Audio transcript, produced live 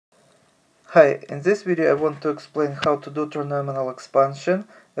Hi, in this video I want to explain how to do trinomial expansion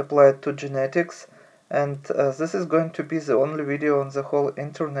applied to genetics, and this is going to be the only video on the whole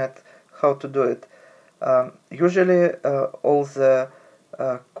internet how to do it. Usually all the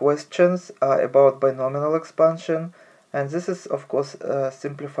questions are about binomial expansion, and this is of course a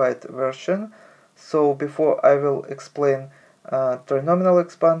simplified version. So before I will explain trinomial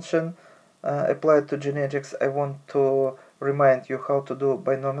expansion applied to genetics, I want to remind you how to do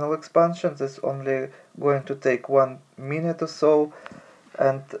binomial expansion. This is only going to take 1 minute or so,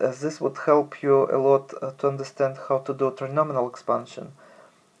 and this would help you a lot to understand how to do trinomial expansion.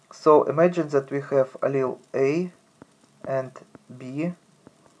 So imagine that we have allele A and B,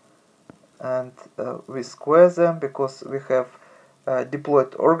 and we square them because we have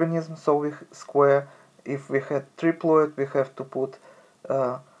diploid organism, so we square. If we had triploid, we have to put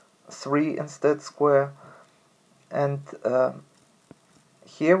 3 instead square, and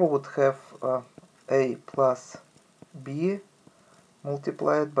here we would have a plus b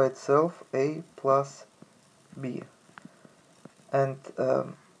multiplied by itself, a plus b, and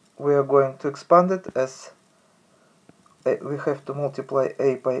we are going to expand it as we have to multiply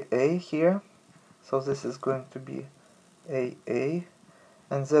a by a here, so this is going to be a,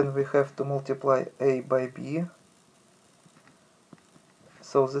 and then we have to multiply a by b,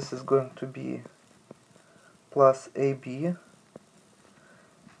 so this is going to be plus ab,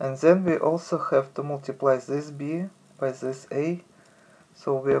 and then we also have to multiply this b by this a,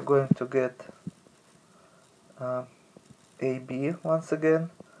 so we are going to get ab once again,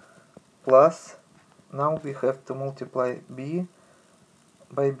 plus now we have to multiply b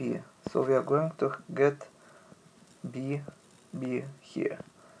by b, so we are going to get b here,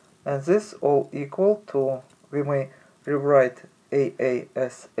 and this all equal to, we may rewrite a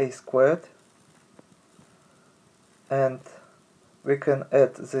as a squared, and we can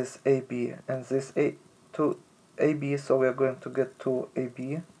add this ab and this a to ab, so we are going to get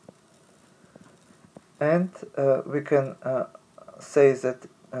 2ab, and we can say that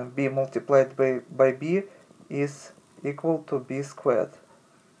b multiplied by b is equal to b squared.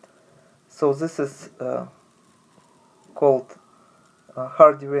 So this is called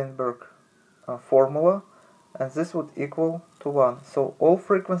Hardy-Weinberg formula, and this would equal to 1. So all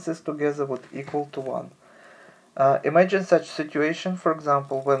frequencies together would equal to 1. Imagine such situation, for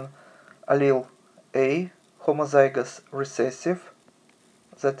example, when allele A homozygous recessive,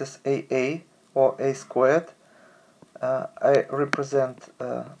 that is AA or A squared. I represent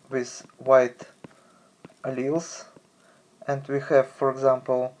with white alleles, and we have, for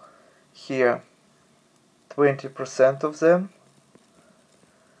example, here 20% of them,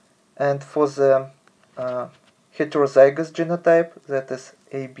 and for the heterozygous genotype, that is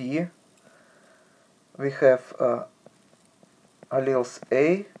AB, we have alleles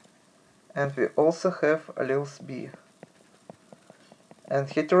A, and we also have alleles B, and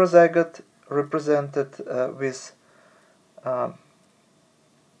heterozygote represented with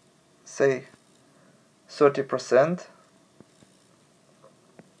say 30%,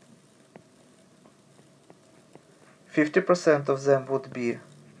 50% of them would be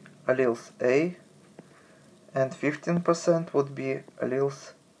alleles A, and 15% would be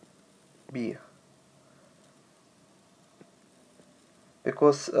alleles B,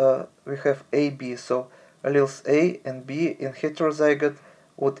 because we have AB, so alleles A and B in heterozygote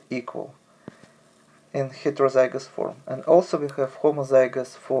would equal in heterozygous form. And also we have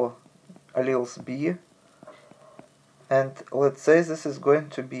homozygous for alleles B, and let's say this is going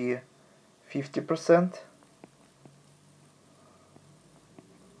to be 50%,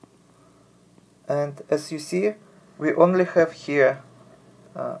 and as you see, we only have here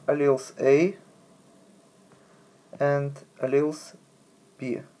alleles A and alleles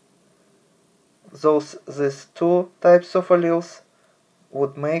B. These two types of alleles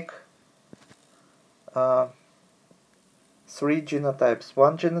would make 3 genotypes: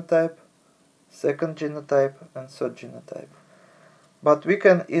 one genotype, second genotype, and third genotype. But we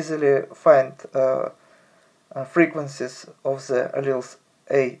can easily find frequencies of the alleles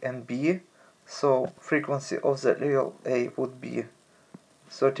A and B. So frequency of the allele A would be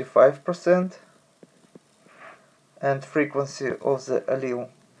 35%, and frequency of the allele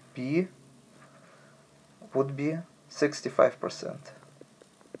B would be 65%.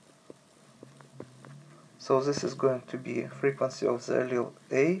 So this is going to be frequency of the allele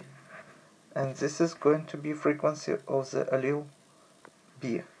A, and this is going to be frequency of the allele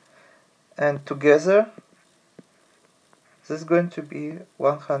B. And together, this is going to be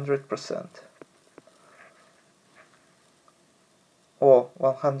 100%. Or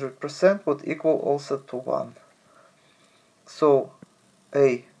 100% would equal also to 1. So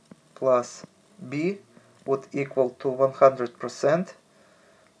A plus B would equal to 100%.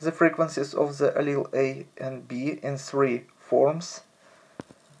 The frequencies of the allele A and B in three forms: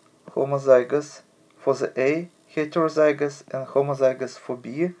 homozygous for the A, heterozygous, and homozygous for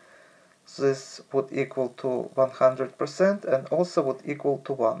B. This would equal to 100% and also would equal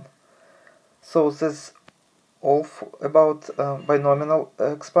to 1. So this is all about binomial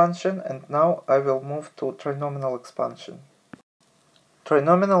expansion, and now I will move to trinomial expansion.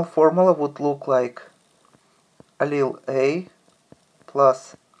 Trinomial formula would look like allele A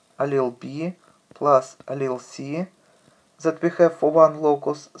plus allele B plus allele C, that we have for one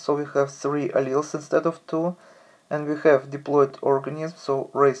locus, so we have 3 alleles instead of 2, and we have diploid organism, so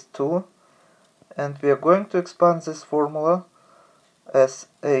raised 2, and we are going to expand this formula as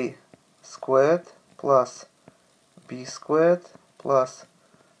A squared plus B squared plus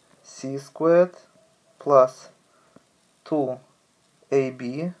C squared plus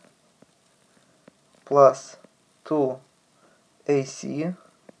 2AB plus 2AC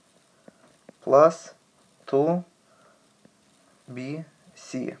plus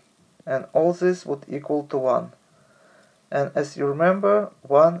 2BC, and all this would equal to 1. And as you remember,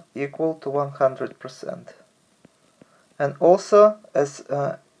 1 equal to 100%. And also, as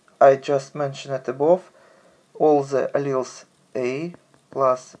I just mentioned it above, all the alleles A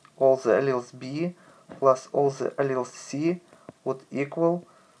plus all the alleles B plus all the alleles C would equal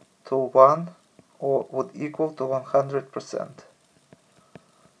to 1 or would equal to 100%.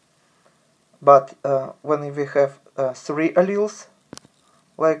 But when we have 3 alleles,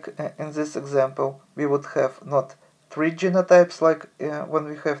 like in this example, we would have not 3 genotypes like when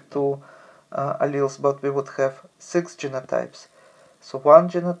we have 2 alleles, but we would have 6 genotypes. So 1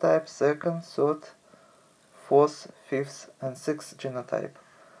 genotype, 2nd, 3rd, 4th, 5th, and 6th genotype.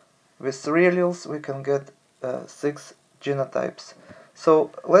 With 3 alleles we can get 6 genotypes.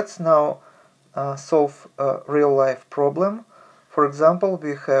 So let's now solve a real life problem. For example,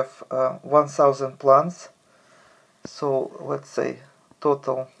 we have 1000 plants. So let's say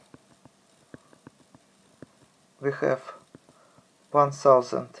total we have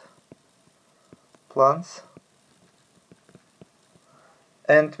 1000 plants,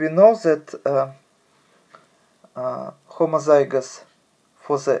 and we know that homozygous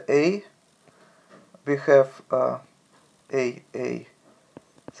for the A we have AA,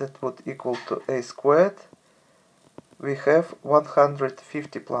 that would equal to A squared. We have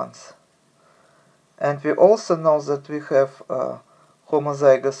 150 plants, and we also know that we have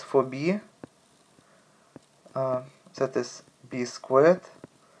homozygous for B, that is B squared,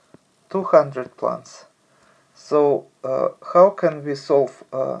 200 plants. So how can we solve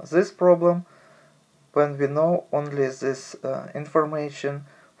this problem when we know only this information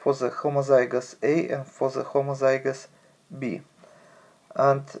for the homozygous A and for the homozygous B?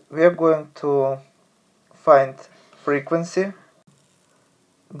 And we are going to find frequency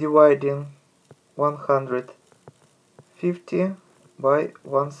dividing 150 by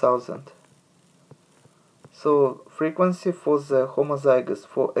 1000. So frequency for the homozygous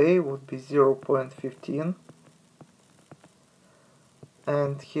for A would be 0.15,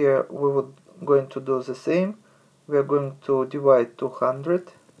 and here we would going to do the same. We are going to divide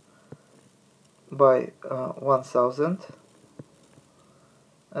 200 by 1000,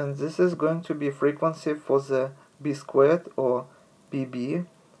 and this is going to be frequency for the B squared or BB,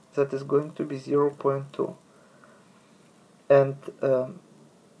 that is going to be 0.2. And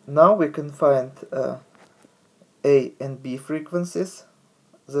now we can find A and B frequencies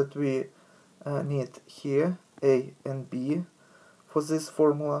that we need here, A and B, for this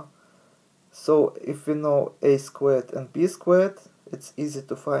formula. So if we know A squared and B squared, it's easy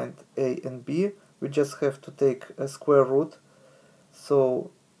to find A and B. We just have to take a square root.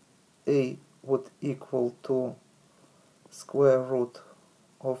 So A would equal to square root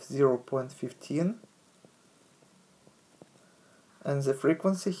of 0.15, and the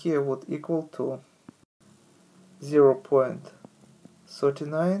frequency here would equal to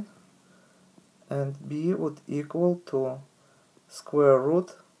 0.39, and B would equal to square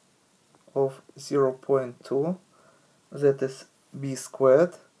root of 0.2, that is B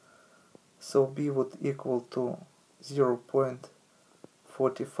squared. So B would equal to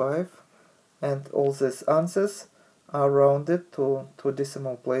 0.45, and all these answers are rounded to 2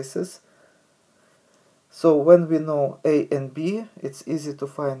 decimal places. So when we know A and B, it's easy to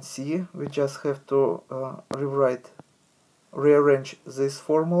find C. We just have to rearrange this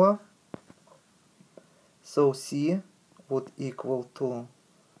formula. So C would equal to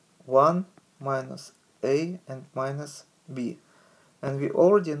 1 minus A and minus B. And we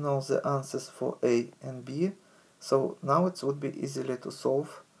already know the answers for A and B, so now it would be easily to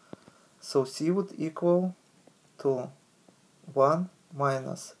solve. So C would equal to 1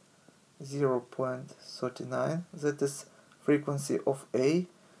 minus 0.39, that is frequency of A,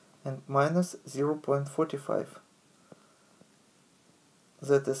 and minus 0.45,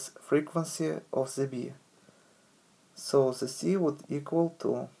 that is frequency of the B. So the C would equal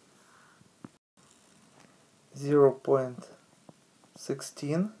to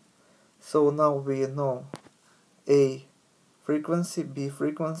 0.16. So now we know A frequency, B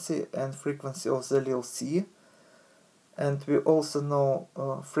frequency, and frequency of the allele C. And we also know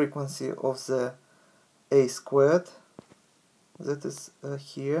frequency of the A squared, that is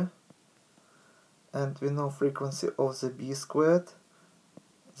here. And we know frequency of the B squared,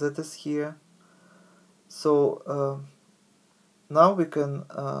 that is here. So now we can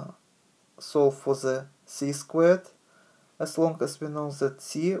solve for the C squared, as long as we know that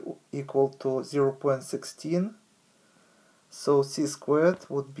C equal to 0.16. So C squared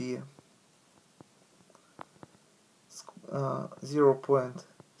would be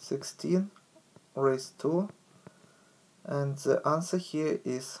 0.16 raised to, and the answer here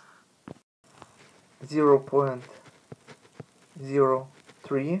is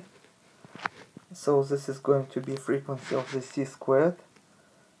 0.03. So this is going to be frequency of the C squared.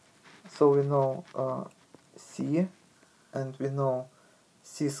 So we know C and we know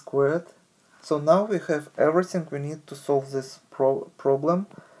C squared. So now we have everything we need to solve this problem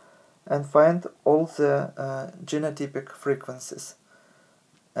and find all the genotypic frequencies.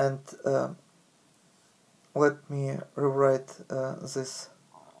 And let me rewrite this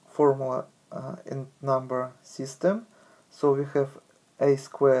formula in number system. So we have A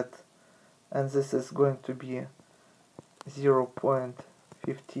squared, and this is going to be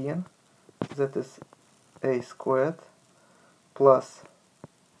 0.15, that is A squared, plus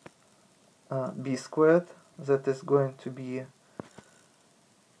B squared, that is going to be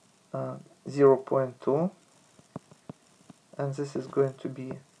 0.2, and this is going to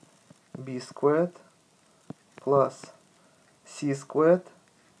be B squared, plus C squared,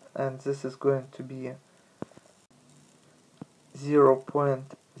 and this is going to be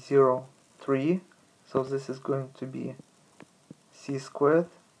 0.03, so this is going to be C squared.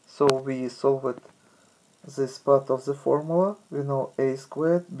 So we solved this part of the formula. We know A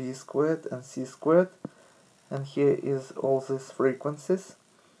squared, B squared, and C squared, and here is all these frequencies.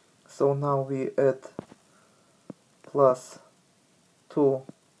 So now we add plus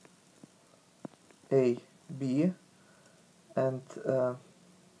 2AB, and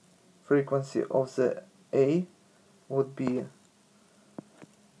frequency of the A would be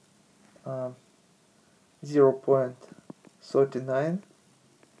 0.39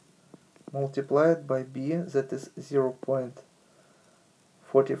 multiplied by B, that is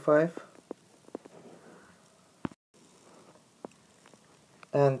 0.45,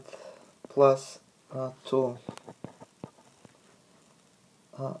 and plus 2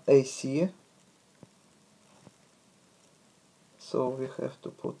 AC. So we have to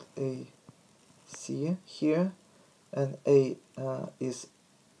put AC here, and A is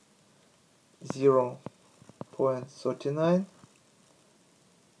 0.39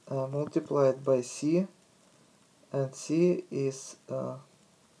 multiplied by C, and C is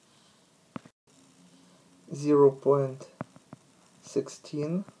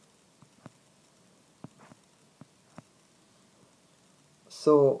 0.16.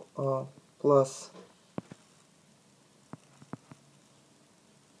 So plus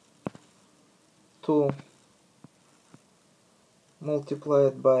 2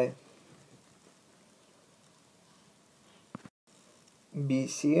 multiplied by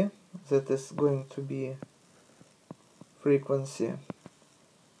BC, that is going to be frequency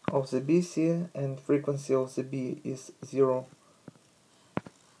of the BC, and frequency of the B is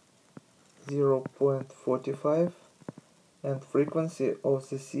 0.45, and frequency of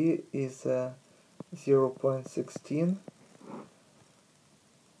the C is 0.16.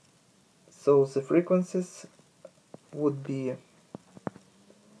 So the frequencies would be,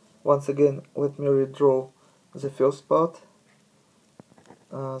 once again, let me redraw the first part.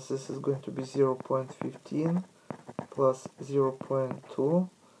 This is going to be 0.15 plus 0.2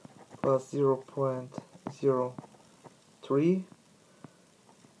 plus 0.03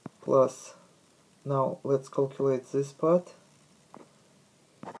 plus, now let's calculate this part,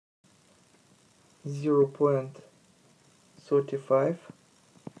 0.35,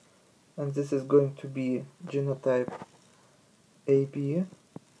 and this is going to be genotype AB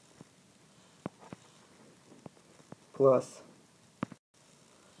plus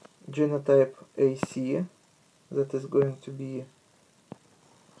genotype AC, that is going to be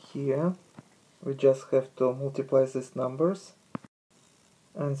here. We just have to multiply these numbers.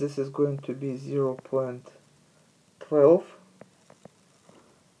 and this is going to be 0.12.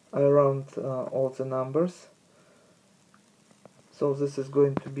 I round all the numbers, so this is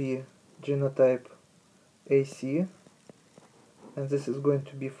going to be genotype AC, and this is going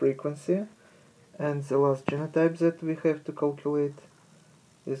to be frequency, and the last genotype that we have to calculate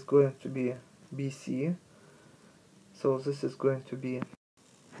is going to be BC, so this is going to be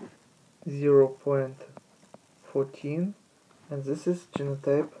 0.14, and this is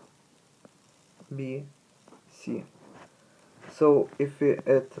genotype BC. So if we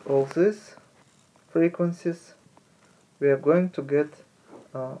add all these frequencies, we are going to get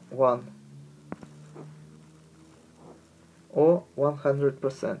 1 or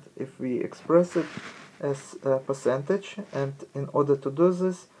 100% if we express it as a percentage, and in order to do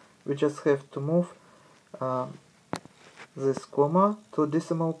this we just have to move this comma 2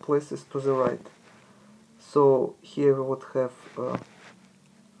 decimal places to the right. So here we would have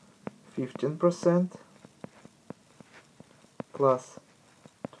 15% plus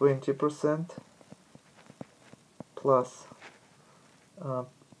 20% plus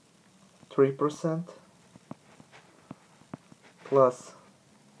 3% plus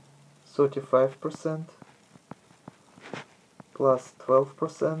 35% plus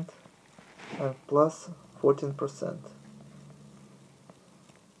 12% and plus 14%.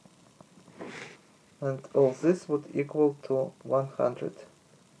 And all this would equal to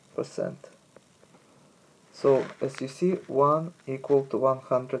 100%. So as you see, 1 equal to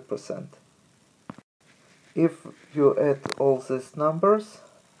 100%. If you add all these numbers,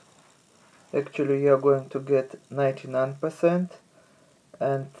 actually you are going to get 99%,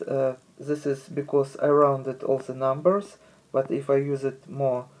 and this is because I rounded all the numbers, but if I use it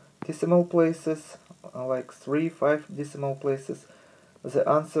more decimal places, like 3, 5 decimal places, the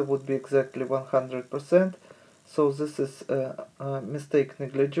answer would be exactly 100%. So this is mistake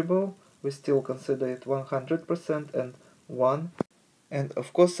negligible. We still consider it 100% and 1. And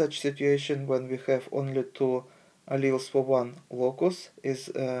of course such situation when we have only 2 alleles for one locus is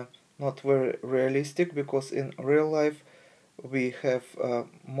not very realistic, because in real life we have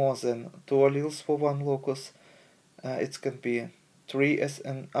more than 2 alleles for one locus. It can be 3 as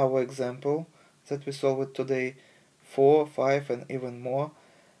in our example that we solved today, 4, 5 and even more.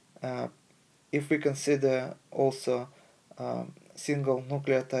 If we consider also single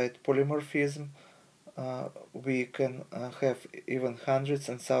nucleotide polymorphism, we can have even hundreds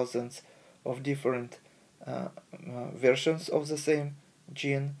and thousands of different versions of the same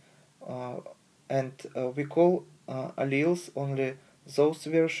gene, and we call alleles only those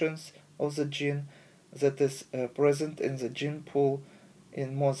versions of the gene that is present in the gene pool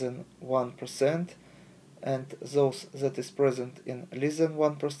in more than 1%, and those that is present in less than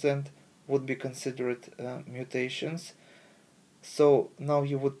 1% would be considered mutations. So now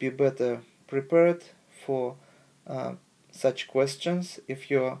you would be better prepared for such questions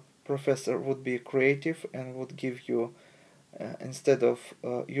if your professor would be creative and would give you instead of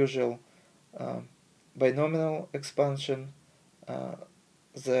usual binomial expansion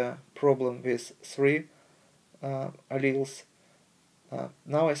the problem with 3 alleles.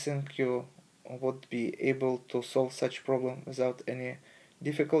 Now I think you would be able to solve such problem without any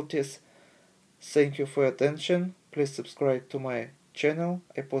difficulties. Thank you for your attention. Please subscribe to my channel.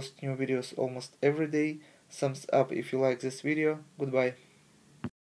 I post new videos almost every day. Thumbs up if you like this video. Goodbye.